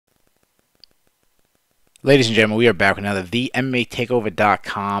Ladies and gentlemen, we are back with another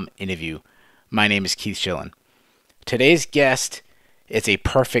TheMMATakeover.com interview. My name is Keith Schillen. Today's guest is a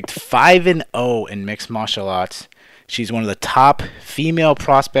perfect 5-0 in mixed martial arts. She's one of the top female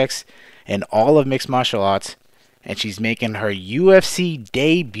prospects in all of mixed martial arts, and she's making her UFC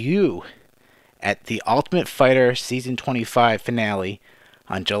debut at the Ultimate Fighter Season 25 finale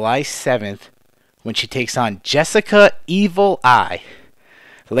on July 7th when she takes on Jessica Evil Eye.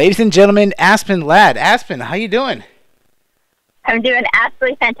 Ladies and gentlemen, Aspen Ladd. Aspen, how you doing? I'm doing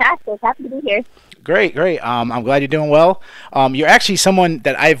absolutely fantastic. Happy to be here. Great, great. I'm glad you're doing well. You're actually someone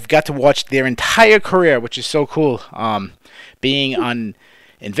that I've got to watch their entire career, which is so cool. Being on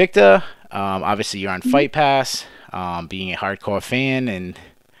Invicta, obviously you're on Fight Pass, being a hardcore fan and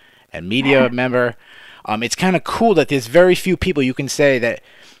media member. It's kind of cool that there's very few people you can say that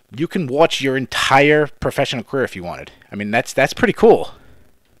you can watch your entire professional career if you wanted. I mean, that's pretty cool.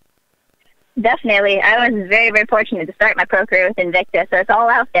 Definitely. I was very, very fortunate to start my pro career with Invicta, so it's all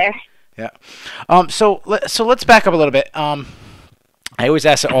out there. Yeah. So let's back up a little bit. I always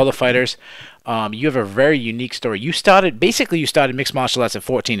ask all the fighters, you have a very unique story. You started mixed martial arts at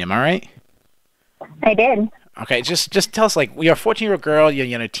 14, am I right? I did. Okay, just tell us, like, you're a 14-year-old girl,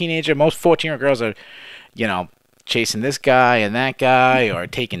 you're a teenager. Most 14-year-old girls are, chasing this guy and that guy or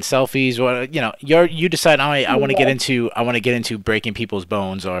taking selfies, or you decide, I want to get into breaking people's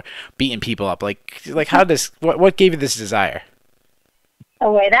bones or beating people up. Like what gave you this desire?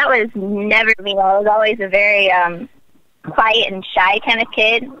 Oh wait, that was never me. I was always a very quiet and shy kind of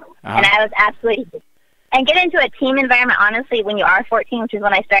kid, and I was absolutely. And get into a team environment, honestly, when you are 14, which is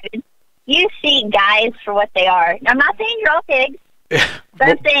when I started, you see guys for what they are. I'm not saying you're all pigs, but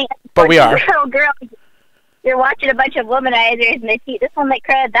I'm saying, but we are. Girl, you're watching a bunch of womanizers, and they see this one like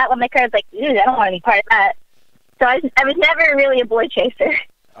crud, that one like crud. It's like, dude, I don't want to be part of that. So I was never really a boy chaser.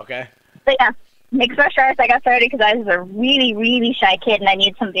 Okay. But yeah, mixed martial arts, I got started because I was a really, really shy kid, and I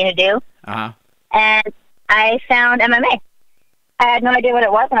needed something to do. And I found MMA. I had no idea what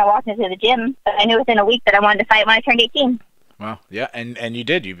it was when I walked into the gym, but I knew within a week that I wanted to fight when I turned 18. Well, yeah, and you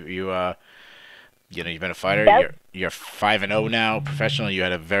did. You've been a fighter. Yep. You're 5-0 now, professional. You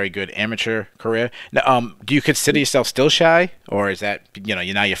had a very good amateur career. Now, do you consider yourself still shy, or is that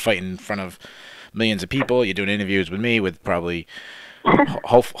you're fighting in front of millions of people? You're doing interviews with me, with probably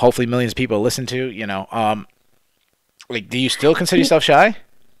hopefully millions of people listen to. Do you still consider yourself shy?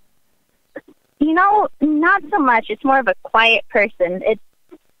 Not so much. It's more of a quiet person. And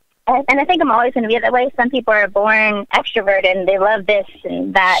I think I'm always going to be that way. Some people are born extroverted and they love this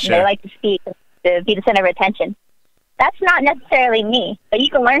and that, Sure. and they like to speak, to be the center of attention. That's not necessarily me, but you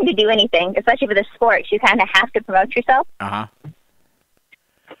can learn to do anything, especially for the sports. You kind of have to promote yourself.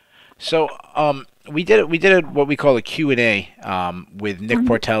 So, we did what we call a Q&A with Nick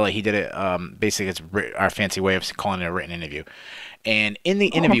Portella. He did it, basically it's our fancy way of calling it a written interview. And in the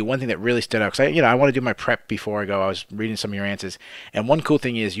interview, one thing that really stood out, because I want to do my prep before I go. I was reading some of your answers, and one cool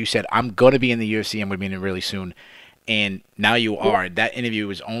thing is you said, I'm going to be in the UFC, I'm going to be in it really soon. And now you are. That interview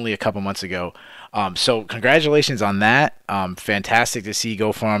was only a couple months ago. So congratulations on that. Fantastic to see you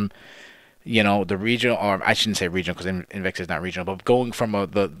go from, the regional, or I shouldn't say regional because Invicta is not regional, but going from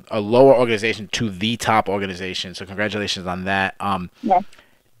a lower organization to the top organization. So congratulations on that. Yes.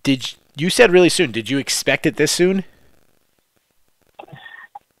 You said really soon. Did you expect it this soon?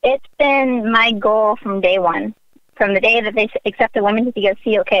 It's been my goal from day one. From the day that they accepted women to the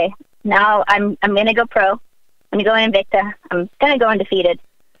UFC, okay, now I'm going to go pro. I'm going to go in Invicta. I'm going to go undefeated.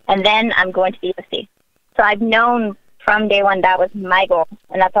 And then I'm going to the UFC. So I've known from day one that was my goal,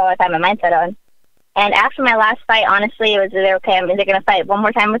 and that's all I've had my mindset on. And after my last fight, honestly, it was either, okay, I'm either going to fight one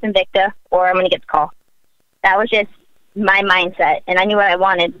more time with Invicta, or I'm going to get the call. That was just my mindset, and I knew what I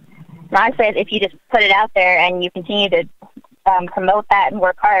wanted. And honestly, if you just put it out there and you continue to promote that and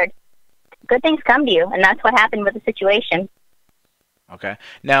work hard, good things come to you, and that's what happened with the situation. Okay.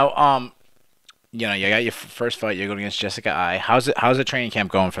 Now, you got your first fight. You're going against Jessica Eye. How's the training camp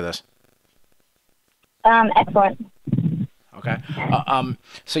going for this? Excellent. Okay.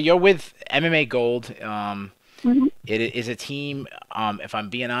 So you're with MMA Gold. It is a team. If I'm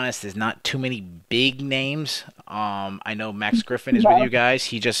being honest, there's not too many big names. I know Max Griffin is with you guys.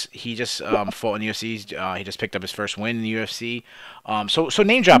 He just fought in the UFC. He just picked up his first win in the UFC. So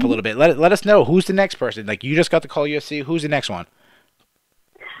name drop a little bit. Let us know who's the next person. Like, you just got to call UFC. Who's the next one?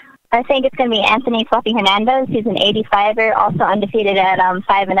 I think it's going to be Anthony Fluffy Hernandez. He's an 85er, also undefeated at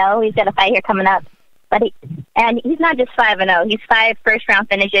 5-0. He's got a fight here coming up. But he's not just 5-0. He's 5 first-round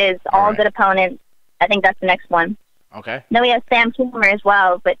finishes, all good opponents. I think that's the next one. Okay. Then we have Sam Kimmer as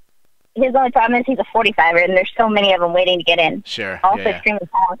well, but his only problem is he's a 45er, and there's so many of them waiting to get in. Sure. Also extremely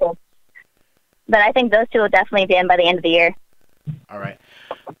talented. But I think those two will definitely be in by the end of the year. All right.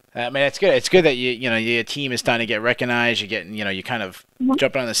 I mean, it's good. It's good that your team is starting to get recognized. You're getting, you're kind of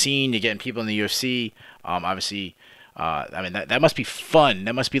jumping on the scene. You're getting people in the UFC. Obviously, I mean that must be fun.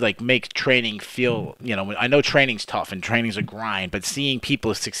 That must be like make training feel. I know training's tough and training's a grind, but seeing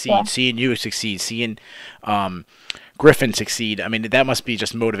people succeed, seeing you succeed, seeing Griffin succeed. I mean, that must be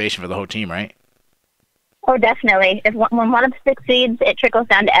just motivation for the whole team, right? Oh, definitely. When one of them succeeds, it trickles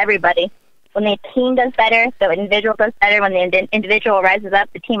down to everybody. When the team does better, the individual does better. When the individual rises up,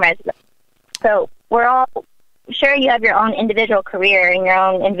 the team rises up. So we're all sure you have your own individual career and your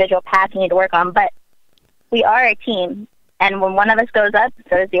own individual path you need to work on, but we are a team. And when one of us goes up,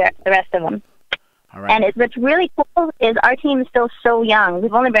 so does the rest of them. All right. And what's really cool is our team is still so young.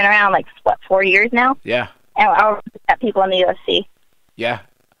 We've only been around, 4 years now? Yeah. And we're got people in the UFC. Yeah.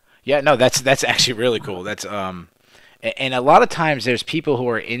 Yeah, no, that's actually really cool. That's and a lot of times there's people who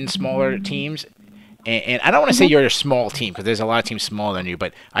are in smaller teams, and I don't want to say you're a small team because there's a lot of teams smaller than you,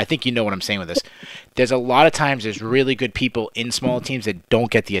 but I think you know what I'm saying with this. There's a lot of times there's really good people in small teams that don't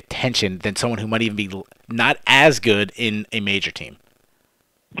get the attention than someone who might even be not as good in a major team.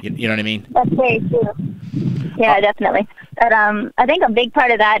 You know what I mean? That's very true. Yeah, definitely. But I think a big part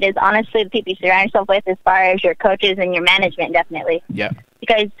of that is honestly the people you surround yourself with as far as your coaches and your management, definitely. Yeah.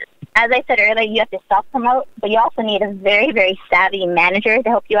 Because, as I said earlier, you have to self-promote, but you also need a very, very savvy manager to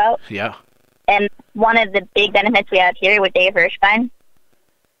help you out. Yeah. And one of the big benefits we have here with Dave Hirschbein is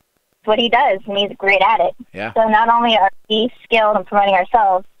what he does, and he's great at it. Yeah. So not only are we skilled in promoting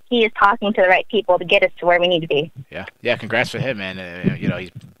ourselves, he is talking to the right people to get us to where we need to be. Yeah. Yeah, congrats for him, man. He's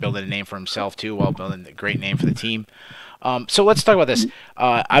building a name for himself, too, while building a great name for the team. So let's talk about this.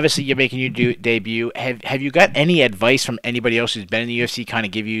 Obviously, you're making your debut. Have you got any advice from anybody else who's been in the UFC? Kind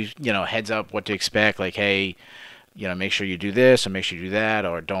of give you heads up what to expect. Like, hey, make sure you do this or make sure you do that,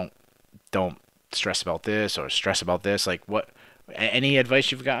 or don't stress about this or stress about this. Like, what? Any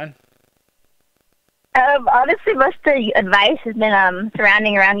advice you've gotten? Honestly, most of the advice has been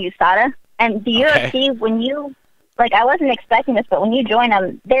surrounding around USADA and the UFC. When you I wasn't expecting this, but when you join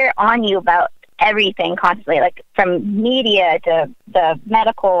them, they're on you about everything constantly, from media to the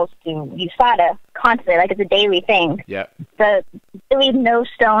medicals to USADA, constantly, it's a daily thing. Yeah. They leave no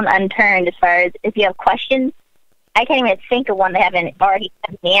stone unturned as far as if you have questions. I can't even think of one they haven't already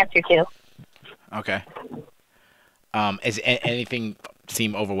had the answer to. Okay. Is anything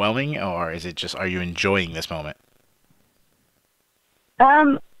seem overwhelming, or is it just, are you enjoying this moment?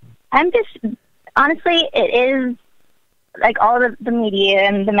 I'm just, honestly, it is all the media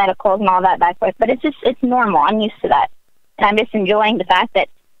and the medicals and all that back forth, but it's normal. I'm used to that. And I'm just enjoying the fact that,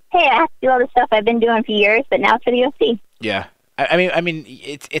 hey, I have to do all this stuff I've been doing for years, but now it's for the UFC. Yeah. I mean,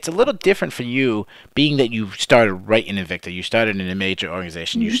 it's a little different for you, being that you started right in Invicta. You started in a major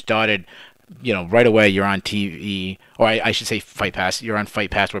organization. Mm-hmm. You started, right away. You're on TV, or I should say Fight Pass. You're on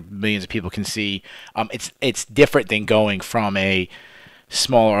Fight Pass where millions of people can see. It's different than going from a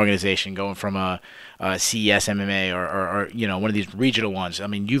smaller organization, going from a CES MMA or one of these regional ones. I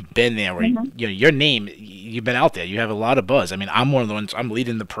mean, you've been there where your name, you've been out there. You have a lot of buzz. I mean, I'm one of the ones. I'm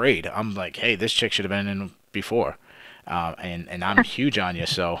leading the parade. I'm like, hey, this chick should have been in before. And I'm huge on you.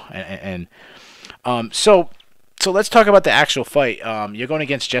 So so let's talk about the actual fight. You're going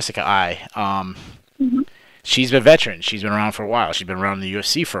against Jessica Eye. She's a veteran. She's been around for a while. She's been around in the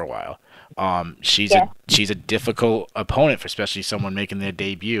UFC for a while. She's a difficult opponent for especially someone making their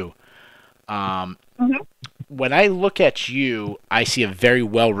debut. When I look at you, I see a very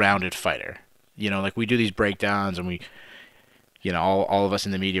well-rounded fighter. We do these breakdowns and we. All of us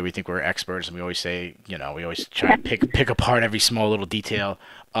in the media, we think we're experts, and we always say, we always try to pick apart every small little detail.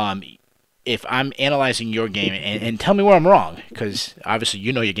 If I'm analyzing your game, and tell me where I'm wrong, because obviously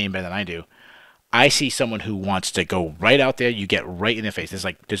you know your game better than I do, I see someone who wants to go right out there. You get right in their face.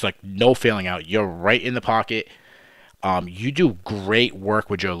 There's no failing out. You're right in the pocket. You do great work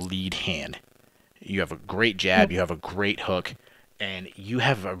with your lead hand. You have a great jab. You have a great hook, and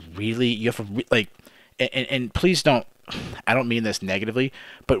and please don't. I don't mean this negatively,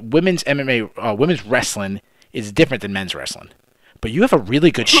 but women's MMA, women's wrestling is different than men's wrestling. But you have a really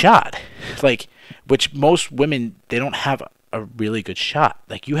good shot, which most women, they don't have a really good shot.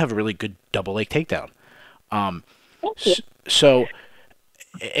 You have a really good double leg takedown. So,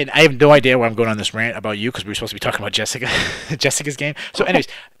 and I have no idea where I'm going on this rant about you because we're supposed to be talking about Jessica's game. So, anyways,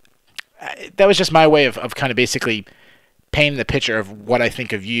 that was just my way of kind of basically painting the picture of what I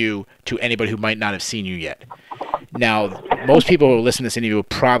think of you to anybody who might not have seen you yet. Now, most people who listen to this interview have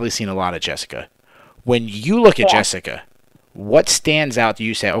probably seen a lot of Jessica. When you look at Jessica, what stands out? Do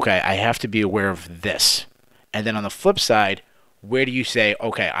you say, okay, I have to be aware of this? And then on the flip side, where do you say,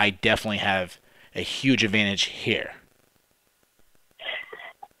 okay, I definitely have a huge advantage here?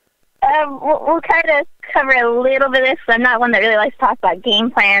 We'll try to cover a little bit of this. I'm not one that really likes to talk about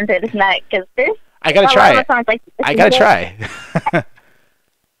game plans or this and that, because there's I gotta try it. Like, I gotta try.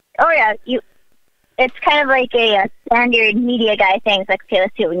 Oh yeah, it's kind of like a standard media guy thing. It's like, okay,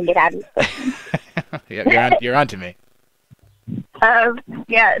 let's see what we can get out of this. Yeah, you're on to me.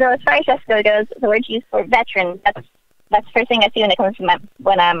 Yeah. No, as far as Jessica goes, the word used for veteran. That's the first thing I see when it comes to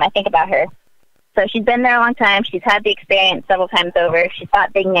when I think about her. So she's been there a long time. She's had the experience several times over. She's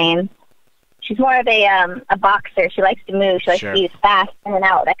fought big names. She's more of a boxer. She likes to move. She likes to be fast in and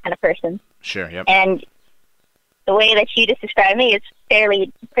out, that kind of person. Sure, yep. And the way that you just described me is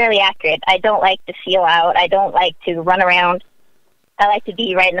fairly accurate. I don't like to feel out. I don't like to run around. I like to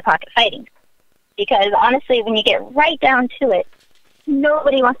be right in the pocket fighting. Because honestly, when you get right down to it,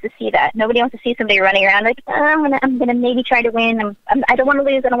 nobody wants to see that. Nobody wants to see somebody running around like, I'm gonna maybe try to win. I don't want to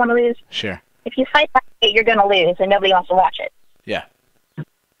lose. I don't want to lose. Sure. If you fight that way, you're gonna lose, and nobody wants to watch it. Yeah.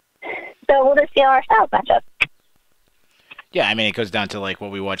 So we'll just see how our styles match up. Yeah, I mean, it goes down to like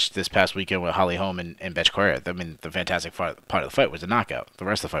what we watched this past weekend with Holly Holm and Betch Correa. I mean, the fantastic part of the fight was the knockout. The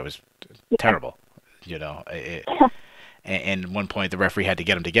rest of the fight was terrible. You know, and at one point the referee had to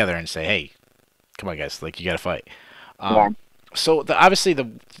get them together and say, "Hey, come on, guys, like you got to fight." So obviously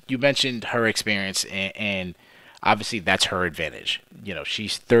you mentioned her experience, and obviously that's her advantage. You know,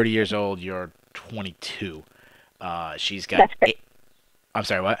 she's 30 years old. You're 22. She's got. I'm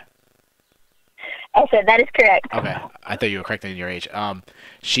sorry, what? I said that is correct. Okay, I thought you were correcting your age.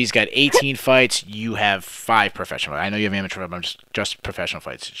 She's got 18 fights. You have 5 professional. I know you have amateur, but I'm just professional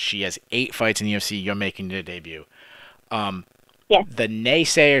fights. She has 8 fights in the UFC. You're making your debut. Yes. The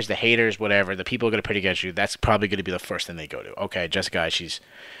naysayers, the haters, whatever, the people who are going to pit against you, that's probably going to be the first thing they go to. Okay, Jessica, she's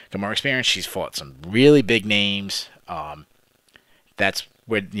got more experience. She's fought some really big names. That's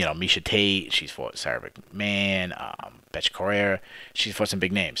where, you know, Misha Tate, she's fought Sarah McMahon, Betch Correa. She's fought some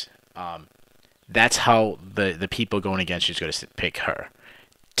big names. That's how the people going against you is going to pick her.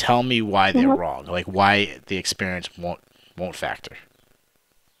 Tell me why they're wrong. Like, why the experience won't factor.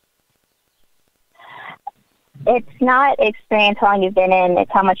 It's not experience how long you've been in.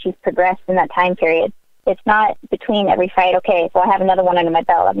 It's how much you've progressed in that time period. It's not between every fight, okay, so I have another one under my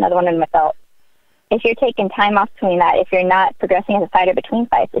belt, I have another one under my belt. If you're taking time off between that, if you're not progressing as a fighter between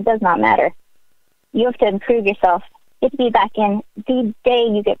fights, it does not matter. You have to improve yourself. You have to be back in the day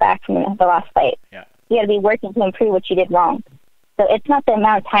you get back from the last fight. Yeah. You got to be working to improve what you did wrong. So it's not the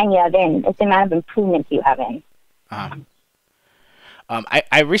amount of time you have in, it's the amount of improvements you have in.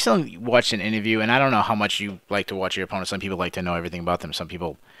 I recently watched an interview, and I don't know how much you like to watch your opponent. Some people like to know everything about them. Some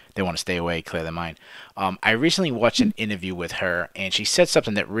people, they want to stay away, clear their mind. I recently watched an interview with her, and she said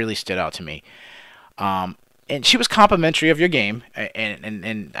something that really stood out to me. And she was complimentary of your game,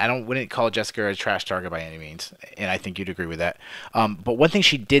 and I wouldn't call Jessica a trash talker by any means, and I think you'd agree with that. But one thing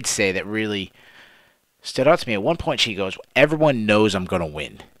she did say that really stood out to me, at one point she goes, "Everyone knows I'm going to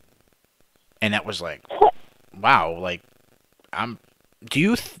win." And that was like, wow, like,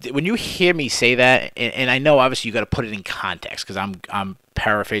 when you hear me say that, and I know obviously you got to put it in context because I'm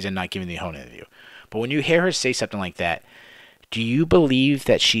paraphrasing, not giving the whole interview, but when you hear her say something like that, do you believe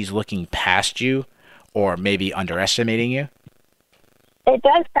that she's looking past you or maybe underestimating you? It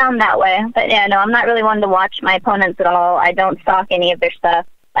does sound that way, but yeah, no, I'm not really one to watch my opponents at all. I don't stalk any of their stuff.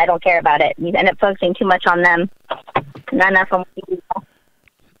 I don't care about it. You end up focusing too much on them, not enough on what you do.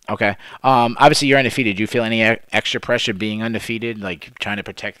 Okay. Obviously, you're undefeated. Do you feel any extra pressure being undefeated, like trying to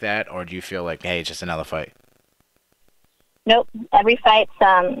protect that, or do you feel like, hey, it's just another fight? Nope. Every fight's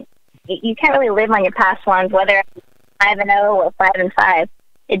you can't really live on your past ones, whether 5-0 or 5-5.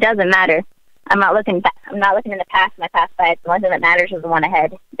 It doesn't matter. I'm not looking back. I'm not looking in the past. My past fights. The one thing that matters is the one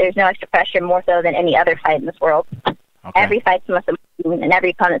ahead. There's no extra pressure more so than any other fight in this world. Okay. Every fight's the most important, and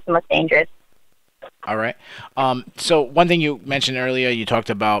every opponent's the most dangerous. All right. So one thing you mentioned earlier, you talked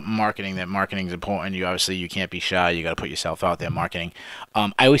about marketing, that marketing is important. You can't be shy. You got to put yourself out there marketing.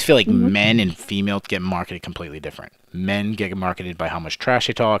 I always feel like men and females get marketed completely different. Men get marketed by how much trash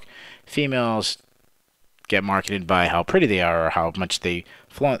they talk. Females get marketed by how pretty they are or how much they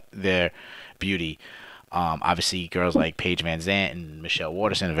flaunt their beauty. Obviously, girls like Paige Van Zandt and Michelle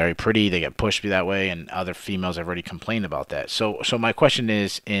Waterson are very pretty. They get pushed that way, and other females have already complained about that. So my question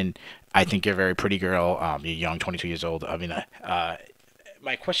is, and I think you're a very pretty girl. You're young, 22 years old. I mean,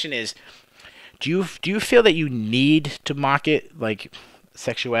 my question is, do you feel that you need to market like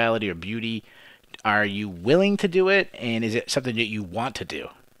sexuality or beauty? Are you willing to do it, and is it something that you want to do?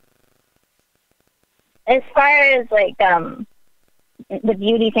 As far as like the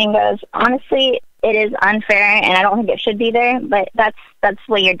beauty thing goes, honestly, it is unfair, and I don't think it should be there. But that's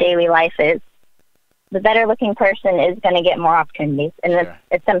what your daily life is. the better looking person is going to get more opportunities. And Sure.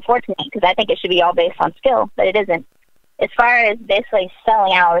 it's unfortunate because I think it should be all based on skill, but it isn't. As far as basically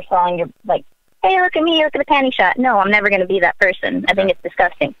selling out or selling your, like, hey, look at me, look at the panty shot. No, I'm never going to be that person. I think it's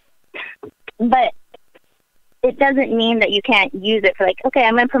disgusting. But it doesn't mean that you can't use it for, like, okay,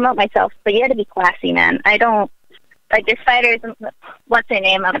 I'm going to promote myself, but you got to be classy, man. I don't, like, there's fighters, what's her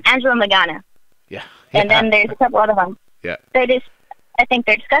name? Angela Magana. Yeah. And then there's a couple other ones. Yeah. They're just, I think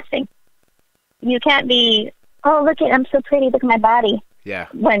they're disgusting. You can't be, oh, look at, I'm so pretty, look at my body. Yeah.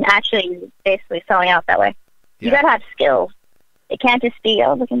 When actually you're basically selling out that way. Yeah. You got to have skills. It can't just be,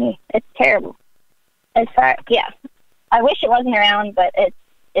 oh, look at me. It's terrible. As far, yeah. I wish it wasn't around, but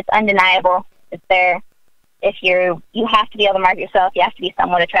it's undeniable. It's there. If you have to be able to market yourself, you have to be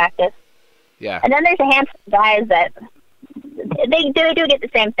somewhat attractive. Yeah. And then there's a handful of guys that they do get the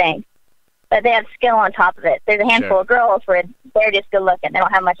same thing, but they have skill on top of it. There's a handful of girls where they're just good looking. They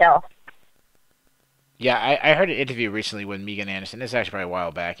don't have much else. Yeah, I heard an interview recently with Megan Anderson. This is actually probably a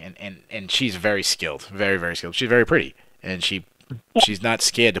while back, and she's very skilled, very, very skilled. She's very pretty, and she's not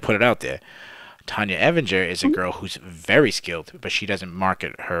scared to put it out there. Tanya Evinger is a girl who's very skilled, but she doesn't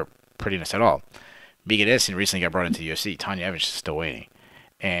market her prettiness at all. Megan Anderson recently got brought into the UFC. Tanya Evans is still waiting.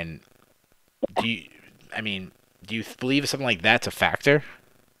 And do you believe something like that's a factor?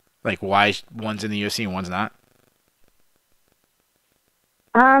 Like why one's in the UFC and one's not?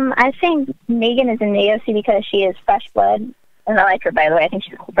 I think Megan is in the UFC because she is fresh blood, and I like her, by the way. I think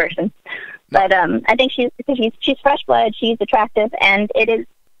she's a cool person. But I think she's fresh blood. She's attractive, and it is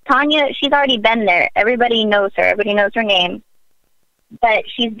Tanya. She's already been there. Everybody knows her. Everybody knows her name. But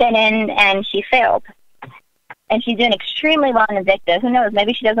she's been in and she failed, and she's doing extremely well in Invicta. Who knows?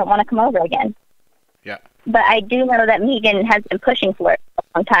 Maybe she doesn't want to come over again. Yeah. But I do know that Megan has been pushing for it for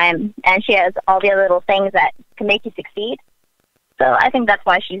a long time, and she has all the other little things that can make you succeed. So I think that's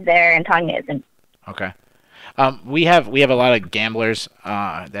why she's there and Tanya isn't. Okay. We have a lot of gamblers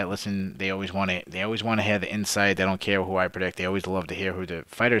that listen. They always want to hear the insight. They don't care who I predict. They always love to hear who the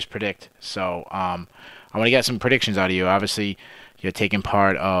fighters predict. So I want to get some predictions out of you. Obviously, you're taking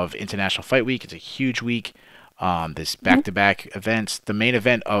part of International Fight Week. It's a huge week. There's back-to-back events. The main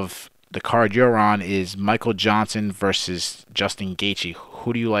event of the card you're on is Michael Johnson versus Justin Gaethje.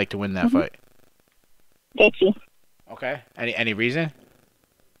 Who do you like to win that fight? Gaethje. Okay. Any reason?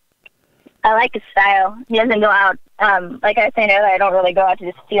 I like his style. He doesn't go out, like I was saying earlier, I don't really go out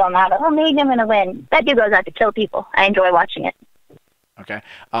to just steal him out. Oh, maybe I'm going to win. That dude goes out to kill people. I enjoy watching it. Okay.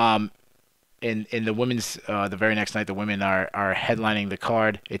 In the women's, the very next night, the women are headlining the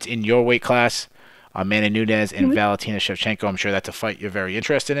card. It's in your weight class. Amanda Nunes and Valentina Shevchenko. I'm sure that's a fight you're very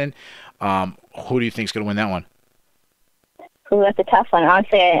interested in. Who do you think is going to win that one? Ooh, that's a tough one.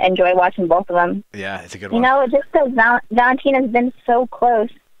 Honestly, I enjoy watching both of them. Yeah, it's a good one. You know, just because Valentina's been so close,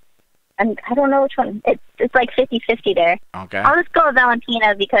 and I don't know which one. It's like 50-50 there. Okay. I'll just go with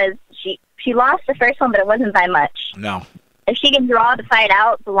Valentina because she lost the first one, but it wasn't by much. No. If she can draw the fight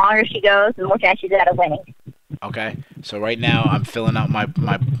out, the longer she goes, the more chance she's got of winning. Okay. So right now I'm filling out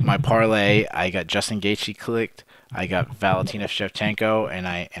my parlay. I got Justin Gaethje clicked. I got Valentina Shevchenko, and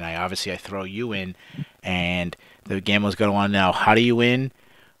I obviously I throw you in, and the gambler's going to want to know, how do you win?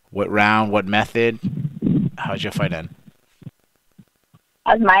 What round? What method? How's your fight end?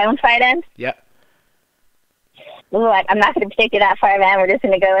 How's my own fight end? Yep. Ooh, I'm not going to predict it that far, man. We're just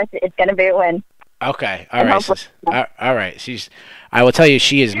going to go with it's going to be a win. Okay. All right. All right. I will tell you,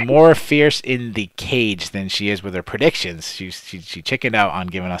 she is more fierce in the cage than she is with her predictions. She chickened out on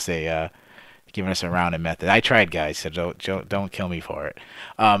giving us a round and method. I tried, guys, so don't kill me for it.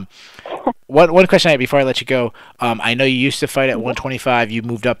 One question I have before I let you go. I know you used to fight at 125. You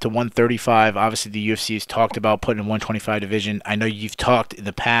moved up to 135. Obviously, the UFC has talked about putting in 125 division. I know you've talked in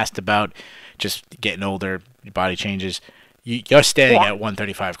the past about just getting older, your body changes. You're standing at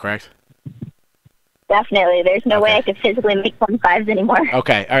 135, correct? Definitely. There's no way I could physically make 125s anymore.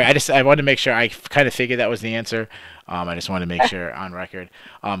 Okay. All right. I wanted to make sure. I kind of figured that was the answer. I just wanted to make sure on record.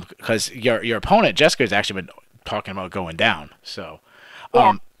 Because your opponent, Jessica, has actually been talking about going down. So,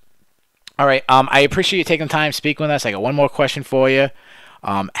 yeah. All right. I appreciate you taking the time speaking with us. I got one more question for you.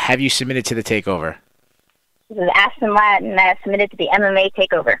 Have you submitted to the takeover? This is Aspen Ladd, and I have submitted to the MMA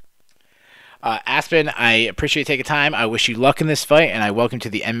takeover. Aspen, I appreciate you taking time. I wish you luck in this fight, and I welcome you to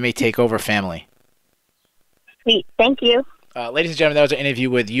the MMA takeover family. Sweet. Thank you. Ladies and gentlemen, that was an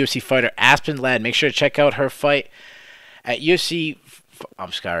interview with UFC fighter Aspen Ladd. Make sure to check out her fight at UFC.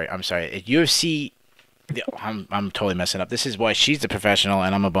 I'm sorry. At UFC. I'm totally messing up. This is why she's the professional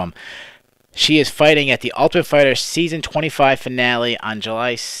and I'm a bum. She is fighting at the Ultimate Fighter Season 25 finale on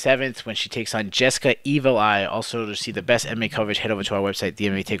July 7th when she takes on Jessica Evil Eye. Also, to see the best MMA coverage, head over to our website,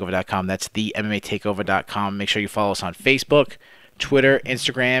 themmatatakeover.com. That's themmatatakeover.com. Make sure you follow us on Facebook, Twitter,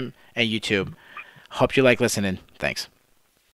 Instagram, and YouTube. Hope you like listening. Thanks.